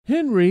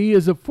Henry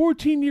is a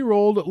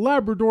 14-year-old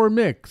Labrador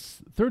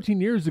mix.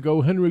 13 years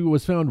ago, Henry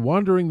was found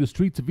wandering the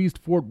streets of East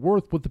Fort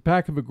Worth with a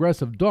pack of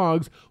aggressive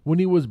dogs when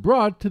he was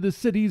brought to the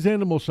city's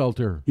animal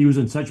shelter. He was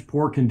in such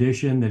poor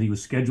condition that he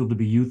was scheduled to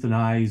be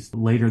euthanized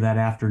later that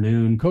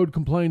afternoon. Code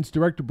Compliance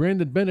Director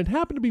Brandon Bennett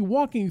happened to be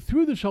walking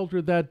through the shelter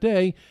that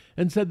day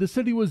and said the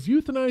city was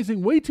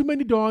euthanizing way too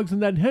many dogs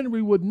and that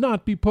Henry would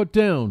not be put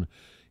down.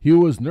 He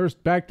was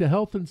nursed back to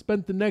health and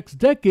spent the next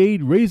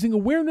decade raising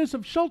awareness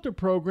of shelter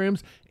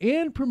programs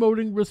and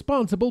promoting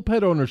responsible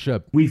pet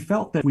ownership. We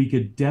felt that we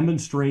could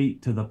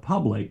demonstrate to the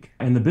public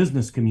and the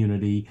business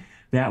community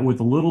that with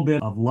a little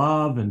bit of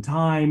love and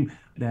time,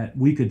 that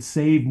we could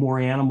save more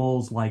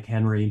animals like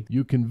Henry.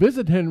 You can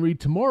visit Henry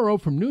tomorrow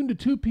from noon to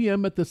 2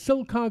 p.m. at the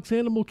Silcox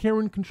Animal Care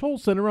and Control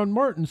Center on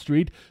Martin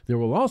Street. There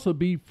will also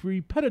be free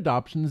pet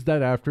adoptions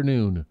that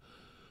afternoon.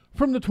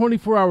 From the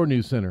 24-Hour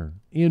News Center,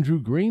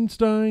 Andrew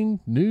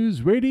Greenstein,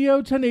 News Radio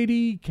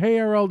 1080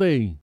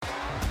 KRLD.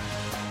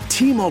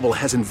 T-Mobile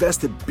has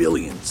invested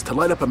billions to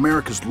light up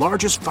America's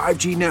largest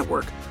 5G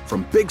network,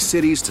 from big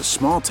cities to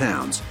small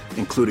towns,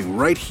 including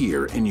right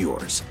here in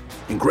yours.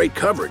 And great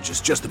coverage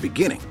is just the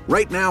beginning.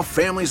 Right now,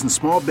 families and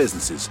small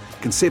businesses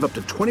can save up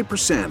to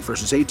 20%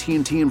 versus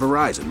AT&T and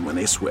Verizon when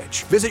they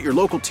switch. Visit your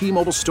local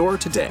T-Mobile store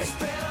today.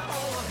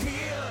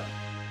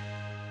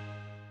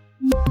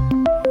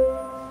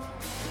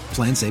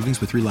 Plan savings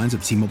with 3 lines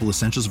of T-Mobile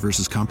Essentials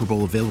versus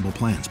comparable available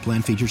plans.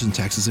 Plan features and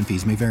taxes and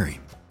fees may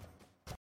vary.